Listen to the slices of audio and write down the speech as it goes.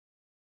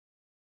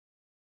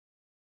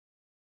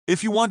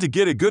If you want to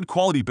get a good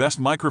quality best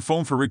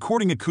microphone for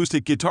recording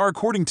acoustic guitar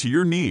according to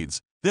your needs,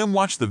 then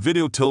watch the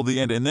video till the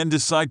end and then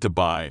decide to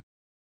buy.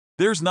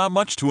 There's not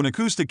much to an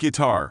acoustic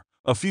guitar: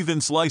 a few thin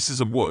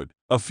slices of wood,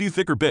 a few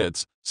thicker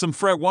bits, some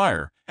fret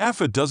wire, half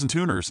a dozen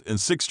tuners, and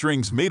 6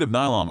 strings made of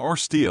nylon or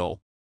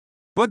steel.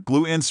 But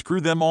glue and screw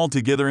them all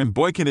together and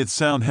boy can it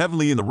sound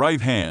heavenly in the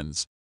right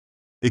hands.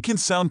 It can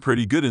sound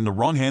pretty good in the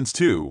wrong hands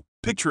too.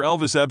 Picture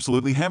Elvis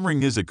absolutely hammering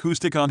his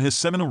acoustic on his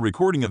seminal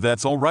recording of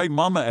That's Alright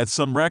Mama at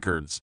Sun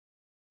Records.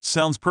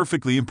 Sounds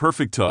perfectly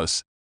imperfect to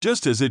us,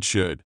 just as it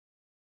should.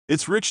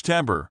 Its rich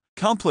timbre,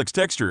 complex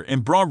texture,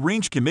 and broad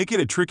range can make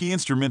it a tricky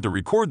instrument to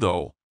record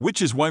though,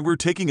 which is why we're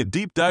taking a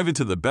deep dive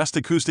into the best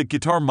acoustic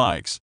guitar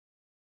mics.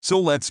 So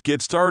let's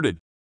get started.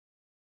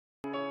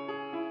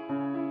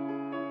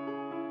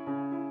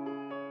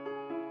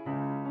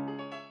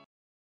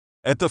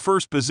 At the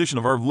first position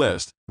of our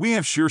list, we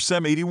have Shure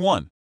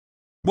SM81.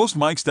 Most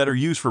mics that are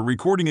used for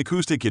recording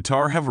acoustic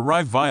guitar have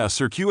arrived via a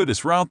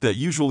circuitous route that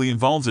usually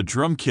involves a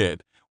drum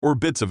kit, or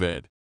bits of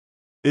it.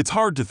 It's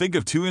hard to think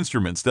of two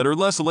instruments that are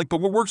less alike, but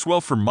what works well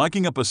for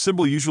miking up a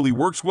cymbal usually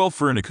works well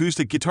for an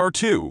acoustic guitar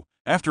too.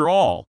 After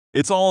all,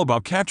 it's all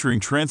about capturing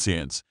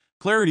transients,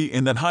 clarity,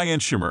 and that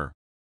high-end shimmer.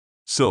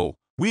 So,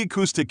 we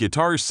acoustic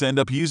guitarists end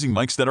up using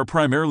mics that are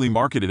primarily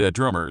marketed at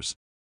drummers.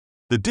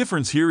 The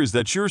difference here is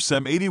that Shure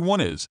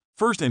SM81 is,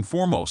 first and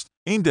foremost,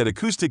 aimed at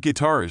acoustic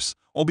guitarists,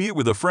 albeit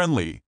with a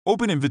friendly,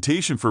 open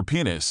invitation for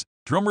pianists,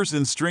 drummers,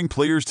 and string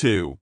players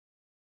too.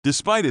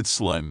 Despite its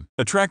slim,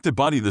 attractive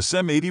body, the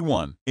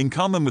SM81, in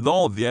common with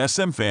all of the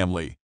SM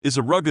family, is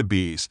a rugged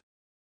beast.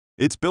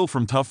 It's built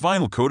from tough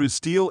vinyl-coated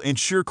steel and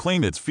Shure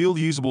claim it's field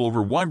usable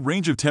over a wide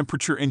range of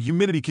temperature and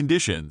humidity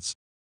conditions.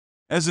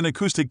 As an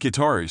acoustic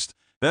guitarist,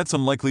 that's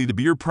unlikely to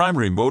be your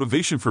primary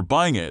motivation for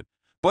buying it,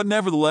 but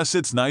nevertheless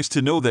it's nice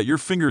to know that your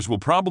fingers will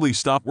probably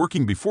stop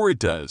working before it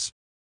does.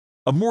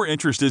 Of more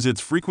interest is its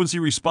frequency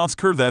response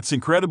curve that's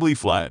incredibly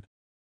flat.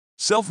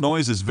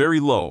 Self-noise is very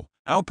low,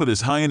 output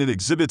is high, and it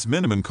exhibits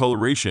minimum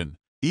coloration,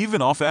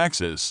 even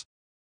off-axis.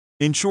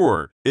 In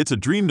short, it's a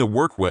dream to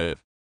work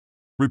with.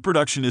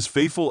 Reproduction is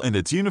faithful and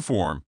its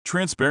uniform,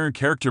 transparent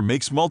character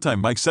makes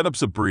multi-mic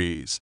setups a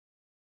breeze.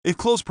 If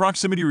close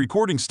proximity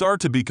recordings start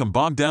to become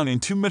bogged down in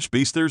too much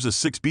bass, there's a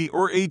 6B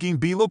or 8-gain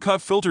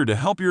low-cut filter to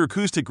help your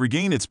acoustic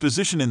regain its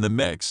position in the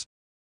mix.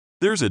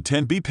 There's a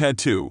 10B pad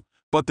too,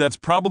 but that's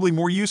probably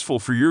more useful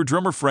for your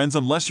drummer friends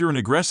unless you're an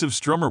aggressive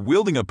strummer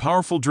wielding a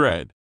powerful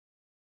dread.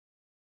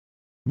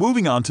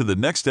 Moving on to the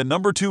next at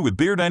number 2 with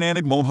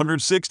Beyerdynamic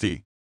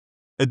M160.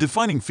 A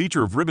defining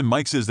feature of ribbon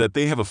mics is that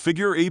they have a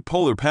figure 8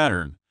 polar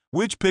pattern,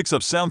 which picks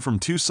up sound from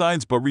two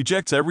sides but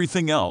rejects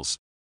everything else.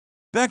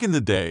 Back in the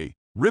day,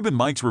 ribbon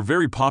mics were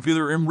very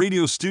popular in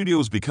radio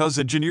studios because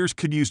engineers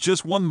could use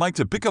just one mic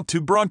to pick up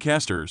two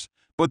broadcasters,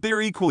 but they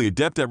are equally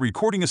adept at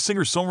recording a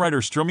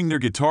singer-songwriter strumming their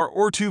guitar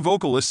or two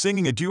vocalists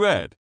singing a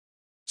duet.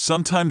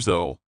 Sometimes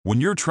though, when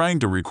you're trying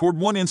to record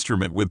one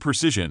instrument with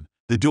precision,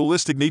 the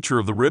dualistic nature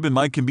of the ribbon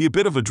mic can be a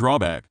bit of a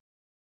drawback.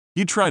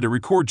 You try to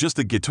record just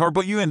the guitar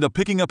but you end up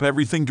picking up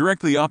everything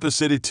directly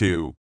opposite it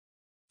too.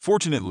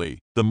 Fortunately,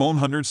 the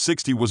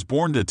M160 was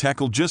born to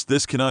tackle just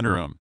this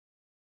conundrum.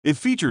 It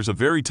features a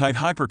very tight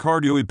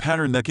hypercardioid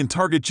pattern that can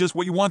target just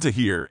what you want to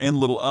hear and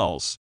little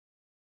else.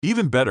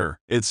 Even better,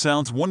 it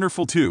sounds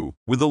wonderful too,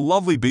 with a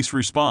lovely bass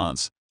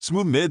response,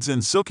 smooth mids,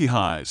 and silky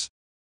highs.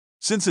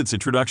 Since its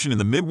introduction in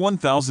the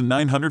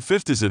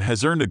mid-1950s, it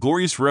has earned a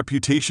glorious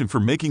reputation for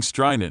making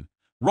strident,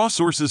 raw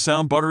sources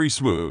sound buttery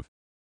smooth.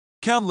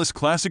 Countless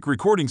classic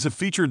recordings have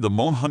featured the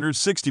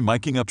M160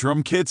 miking up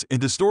drum kits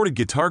and distorted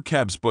guitar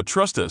cabs, but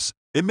trust us,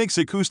 it makes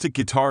acoustic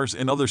guitars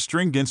and other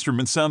stringed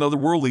instruments sound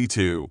otherworldly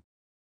too.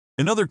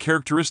 Another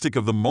characteristic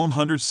of the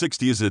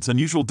M160 is its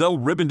unusual double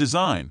ribbon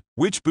design,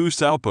 which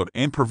boosts output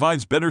and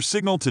provides better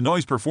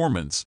signal-to-noise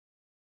performance.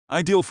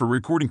 Ideal for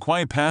recording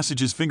quiet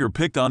passages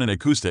finger-picked on an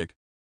acoustic.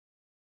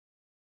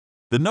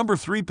 The number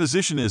 3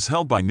 position is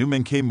held by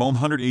Neumann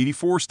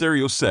KM184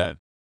 stereo set.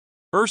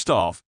 First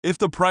off, if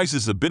the price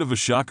is a bit of a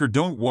shocker,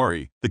 don't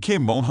worry, the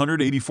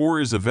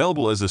KM184 is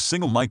available as a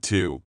single mic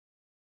too.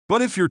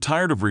 But if you're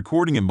tired of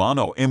recording in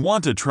mono and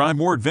want to try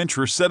more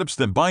adventurous setups,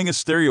 then buying a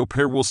stereo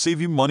pair will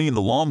save you money in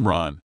the long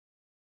run.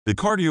 The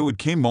cardioid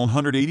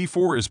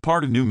KM184 is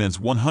part of Neumann's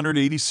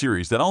 180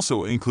 series that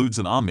also includes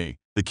an Omni,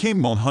 the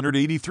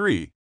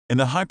KM183, and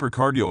a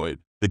hypercardioid,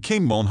 the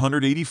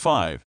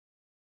KM185.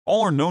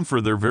 All are known for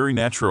their very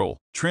natural,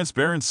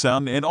 transparent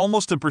sound and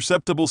almost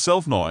imperceptible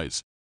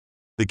self-noise.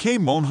 The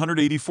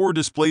KM184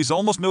 displays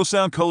almost no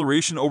sound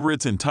coloration over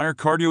its entire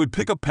cardioid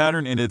pickup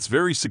pattern, and it's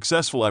very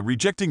successful at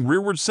rejecting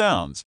rearward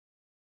sounds.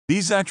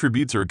 These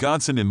attributes are a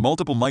godsend in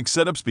multiple mic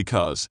setups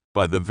because,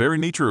 by the very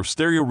nature of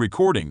stereo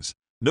recordings,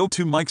 no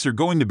two mics are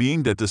going to be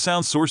aimed at the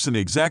sound source in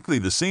exactly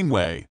the same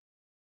way.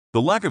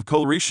 The lack of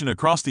coloration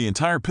across the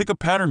entire pickup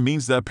pattern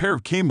means that a pair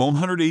of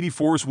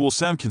KM184s will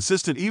sound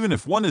consistent even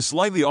if one is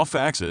slightly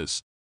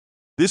off-axis.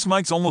 This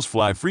mic's almost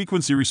flat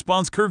frequency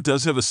response curve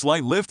does have a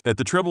slight lift at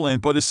the treble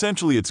end, but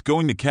essentially it's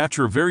going to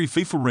capture a very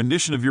faithful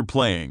rendition of your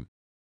playing.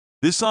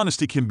 This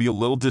honesty can be a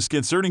little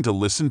disconcerting to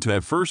listen to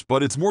at first,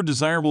 but it's more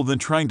desirable than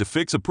trying to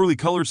fix a poorly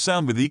colored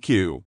sound with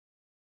EQ.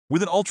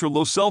 With an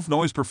ultra-low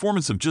self-noise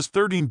performance of just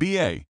 13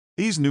 dB,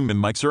 these Neumann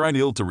mics are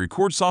ideal to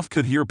record soft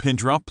could hear pin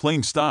drop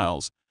playing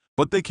styles,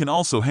 but they can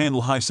also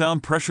handle high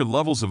sound pressure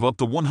levels of up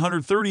to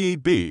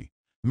 138 dB,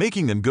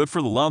 making them good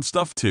for the loud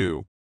stuff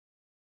too.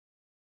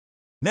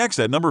 Next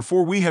at number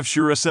 4 we have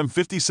Shure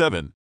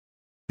SM57.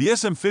 The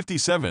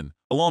SM57,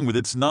 along with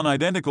its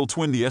non-identical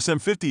twin the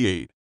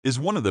SM58, is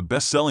one of the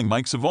best-selling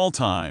mics of all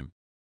time.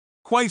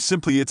 Quite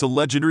simply, it's a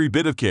legendary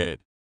bit of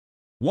kit.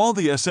 While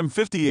the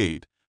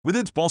SM58, with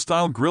its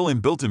ball-style grill and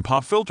built-in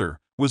pop filter,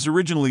 was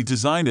originally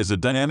designed as a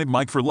dynamic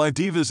mic for live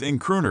divas and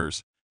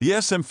crooners, the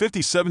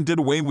SM57 did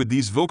away with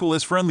these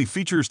vocalist-friendly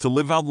features to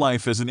live out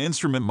life as an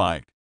instrument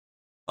mic.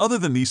 Other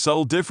than these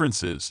subtle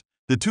differences,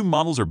 the two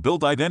models are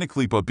built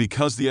identically, but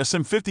because the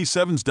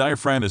SM57's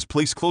diaphragm is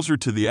placed closer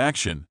to the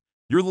action,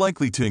 you're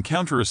likely to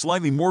encounter a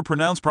slightly more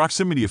pronounced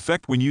proximity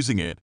effect when using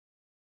it.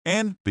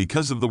 And,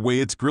 because of the way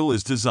its grill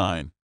is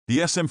designed, the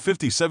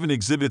SM57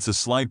 exhibits a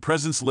slight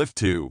presence lift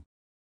too.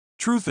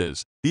 Truth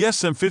is, the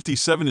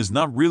SM57 is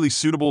not really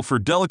suitable for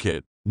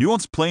delicate,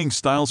 nuanced playing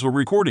styles or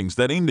recordings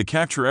that aim to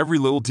capture every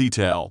little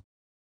detail.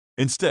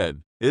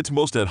 Instead, it's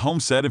most at home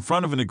set in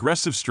front of an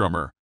aggressive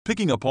strummer,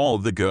 picking up all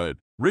of the good,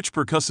 rich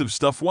percussive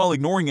stuff while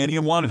ignoring any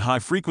unwanted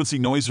high-frequency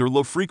noise or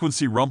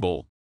low-frequency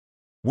rumble.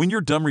 When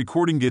you're done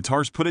recording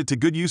guitars, put it to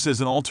good use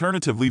as an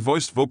alternatively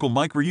voiced vocal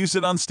mic or use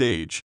it on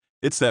stage.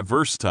 It's that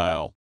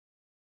versatile.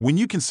 When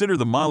you consider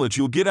the mileage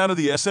you'll get out of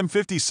the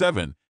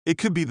SM57, it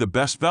could be the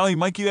best value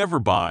mic you ever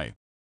buy.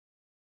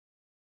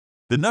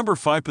 The number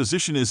 5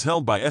 position is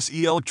held by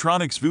SE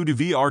Electronics' Voodoo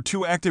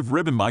VR2 active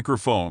ribbon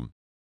microphone.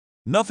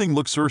 Nothing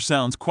looks or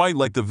sounds quite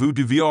like the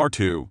Voodoo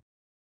VR2.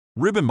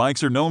 Ribbon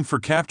mics are known for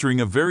capturing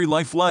a very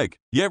lifelike,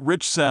 yet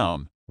rich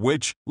sound,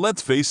 which,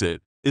 let's face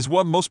it, is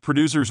what most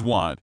producers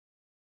want.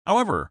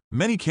 However,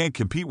 many can't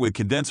compete with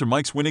condenser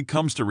mics when it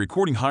comes to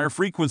recording higher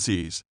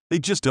frequencies. They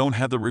just don't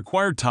have the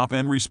required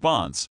top-end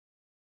response.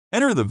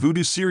 Enter the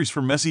Voodoo series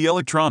from SE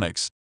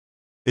Electronics.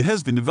 It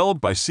has been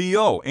developed by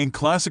CEO and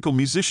classical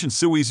musician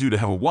Suizu to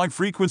have a wide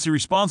frequency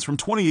response from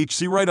 20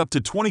 Hz right up to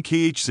 20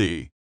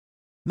 kHz.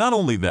 Not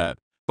only that,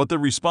 but the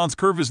response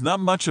curve is not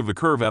much of a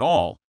curve at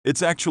all.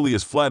 It's actually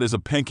as flat as a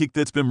pancake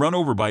that's been run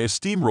over by a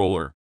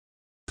steamroller.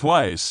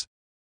 Twice.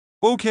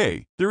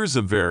 Okay, there is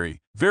a very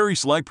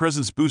slight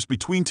presence boost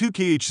between 2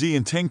 kHz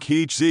and 10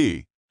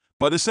 kHz,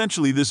 but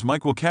essentially this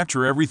mic will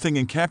capture everything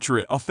and capture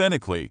it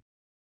authentically.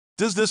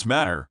 Does this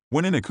matter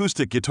when an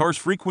acoustic guitar's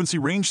frequency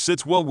range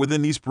sits well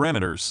within these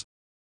parameters?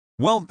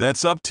 Well,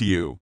 that's up to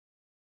you.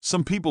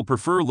 Some people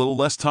prefer a little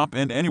less top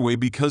end anyway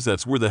because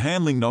that's where the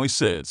handling noise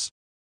sits.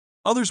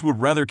 Others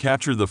would rather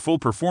capture the full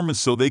performance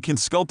so they can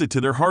sculpt it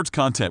to their heart's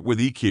content with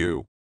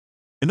EQ.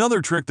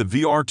 Another trick the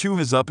VR2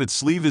 has up its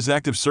sleeve is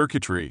active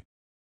circuitry.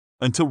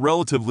 Until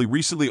relatively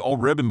recently, all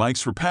ribbon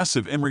mics were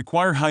passive and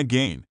require high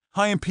gain,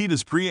 high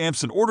impedance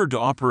preamps in order to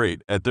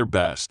operate at their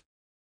best.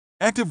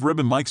 Active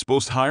ribbon mics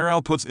boast higher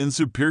outputs and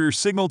superior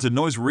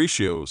signal-to-noise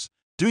ratios,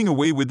 doing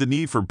away with the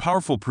need for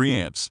powerful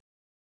preamps.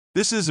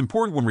 This is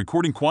important when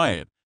recording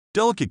quiet,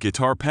 delicate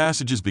guitar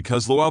passages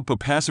because low-output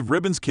passive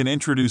ribbons can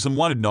introduce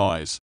unwanted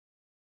noise.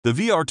 The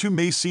VR2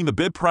 may seem a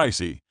bit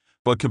pricey,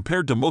 but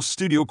compared to most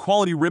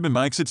studio-quality ribbon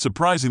mics, it's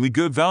surprisingly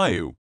good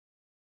value.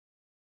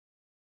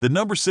 The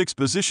number 6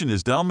 position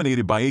is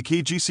dominated by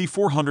AKG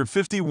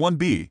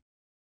C451B.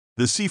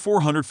 The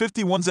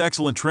C451's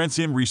excellent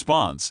transient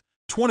response,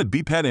 20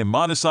 BPAD and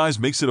modest size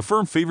makes it a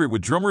firm favorite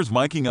with drummers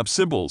miking up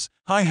cymbals,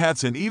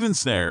 hi-hats and even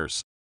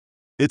snares.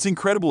 It's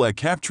incredible at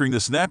capturing the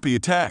snappy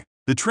attack,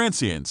 the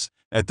transients,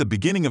 at the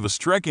beginning of a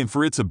strike and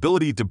for its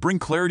ability to bring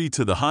clarity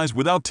to the highs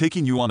without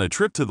taking you on a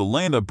trip to the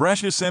land of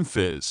brashness and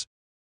fizz.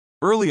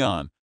 Early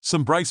on,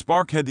 some bright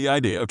spark had the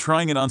idea of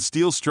trying it on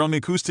steel-strung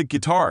acoustic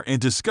guitar and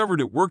discovered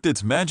it worked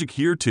its magic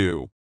here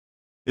too.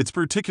 It's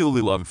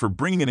particularly loved for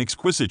bringing an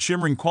exquisite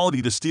shimmering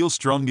quality to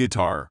steel-strung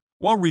guitar,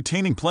 while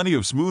retaining plenty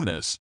of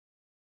smoothness.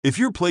 If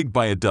you're plagued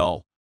by a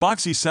dull,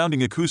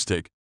 boxy-sounding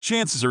acoustic,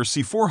 chances are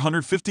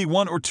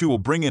C451 or 2 will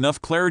bring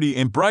enough clarity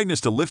and brightness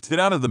to lift it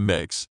out of the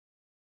mix.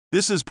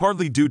 This is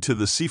partly due to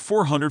the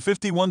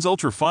C451's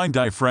ultra-fine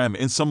diaphragm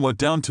and somewhat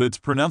down to its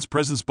pronounced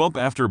presence bump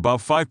after about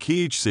 5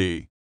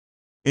 kHz.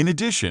 In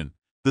addition,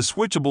 the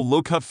switchable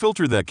low-cut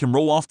filter that can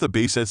roll off the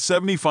bass at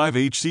 75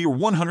 Hz or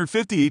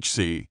 150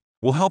 Hz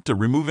will help to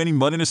remove any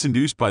muddiness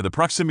induced by the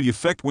proximity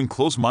effect when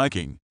close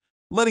miking,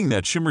 letting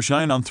that shimmer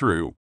shine on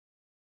through.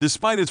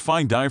 Despite its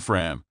fine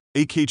diaphragm,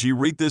 AKG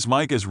rate this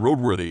mic as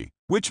roadworthy,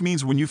 which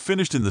means when you've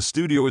finished in the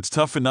studio it's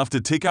tough enough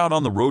to take out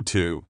on the road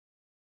too.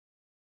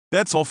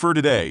 That's all for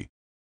today.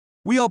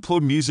 We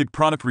upload music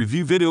product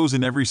review videos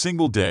in every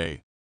single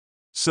day.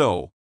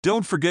 So,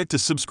 don't forget to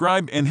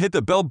subscribe and hit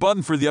the bell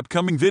button for the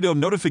upcoming video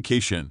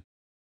notification.